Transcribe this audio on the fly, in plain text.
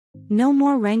No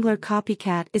more Wrangler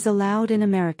Copycat is allowed in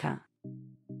America.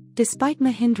 Despite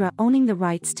Mahindra owning the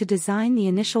rights to design the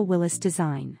initial Willys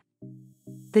design,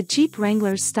 the Jeep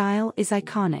Wrangler's style is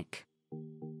iconic.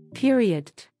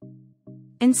 Period.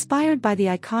 Inspired by the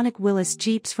iconic Willys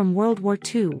Jeeps from World War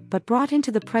II but brought into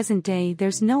the present day,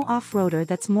 there's no off-roader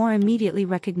that's more immediately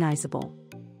recognizable.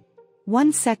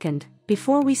 1 second,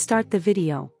 before we start the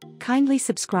video, kindly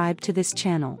subscribe to this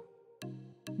channel.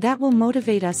 That will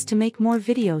motivate us to make more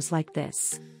videos like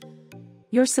this.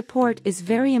 Your support is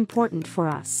very important for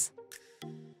us.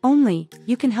 Only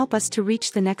you can help us to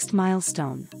reach the next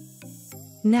milestone.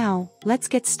 Now, let's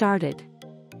get started.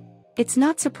 It's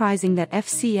not surprising that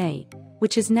FCA,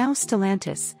 which is now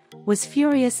Stellantis, was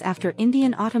furious after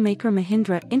Indian automaker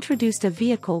Mahindra introduced a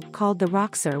vehicle called the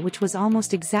Roxor, which was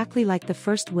almost exactly like the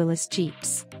first Willys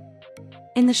Jeeps.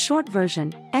 In the short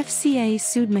version, FCA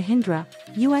sued Mahindra.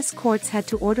 US courts had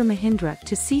to order Mahindra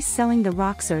to cease selling the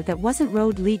Roxor that wasn't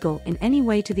road legal in any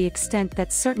way, to the extent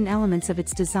that certain elements of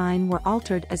its design were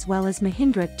altered, as well as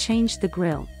Mahindra changed the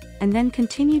grille, and then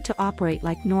continued to operate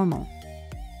like normal.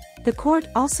 The court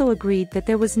also agreed that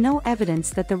there was no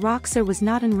evidence that the Roxor was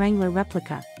not an Wrangler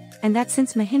replica, and that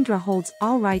since Mahindra holds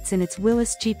all rights in its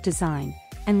Willys Jeep design,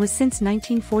 and was since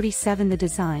 1947 the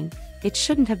design, it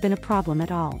shouldn't have been a problem at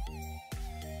all.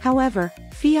 However,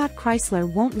 Fiat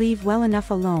Chrysler won't leave well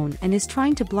enough alone and is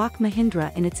trying to block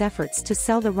Mahindra in its efforts to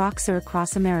sell the Roxor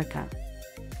across America.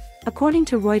 According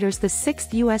to Reuters, the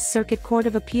 6th U.S. Circuit Court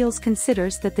of Appeals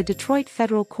considers that the Detroit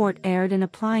Federal Court erred in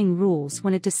applying rules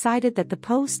when it decided that the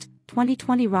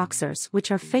post-2020 Roxors, which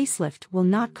are facelift, will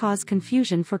not cause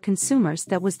confusion for consumers.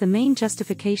 That was the main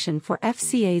justification for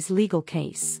FCA's legal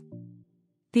case.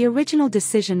 The original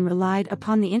decision relied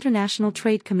upon the International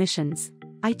Trade Commission's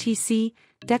 (ITC)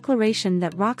 declaration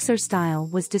that Roxor style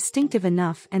was distinctive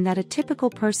enough and that a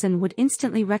typical person would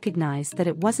instantly recognize that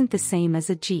it wasn't the same as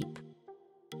a Jeep.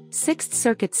 Sixth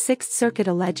Circuit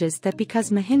alleges that because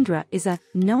Mahindra is a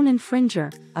known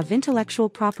infringer of intellectual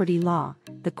property law,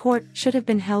 the court should have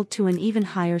been held to an even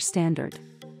higher standard.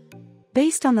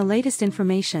 Based on the latest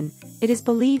information, it is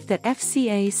believed that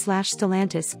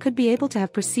FCA/Stellantis could be able to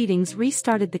have proceedings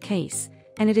restarted the case,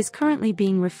 and it is currently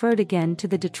being referred again to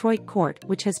the Detroit court,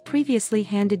 which has previously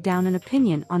handed down an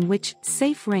opinion on which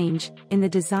safe range in the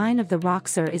design of the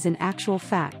Roxor is in actual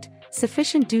fact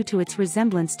sufficient due to its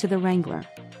resemblance to the Wrangler.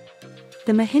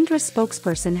 The Mahindra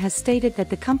spokesperson has stated that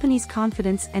the company's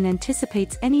confidence and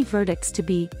anticipates any verdicts to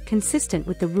be consistent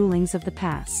with the rulings of the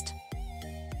past.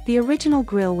 The original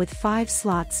grille with 5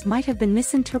 slots might have been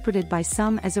misinterpreted by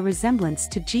some as a resemblance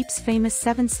to Jeep's famous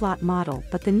 7-slot model,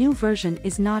 but the new version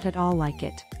is not at all like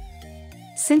it.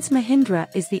 Since Mahindra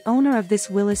is the owner of this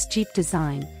Willys Jeep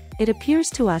design, it appears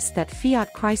to us that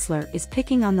Fiat Chrysler is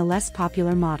picking on the less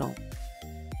popular model.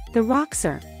 The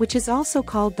Roxor, which is also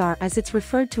called DAR as it's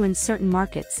referred to in certain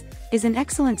markets, is an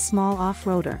excellent small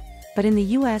off-roader, but in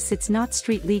the US it's not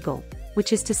street legal,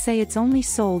 which is to say it's only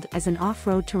sold as an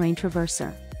off-road terrain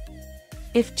traverser.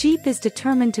 If Jeep is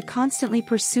determined to constantly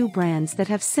pursue brands that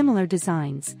have similar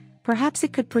designs, perhaps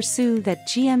it could pursue that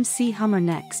GMC Hummer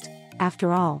next.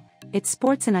 After all, it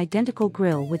sports an identical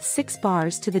grille with 6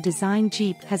 bars to the design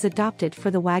Jeep has adopted for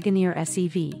the Wagoneer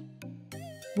SEV.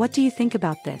 What do you think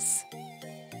about this?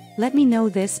 Let me know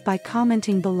this by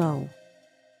commenting below.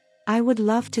 I would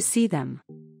love to see them.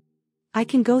 I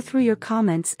can go through your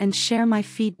comments and share my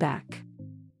feedback.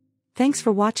 Thanks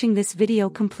for watching this video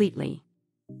completely.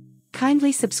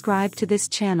 Kindly subscribe to this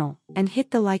channel and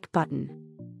hit the like button.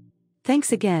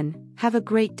 Thanks again, have a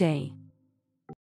great day.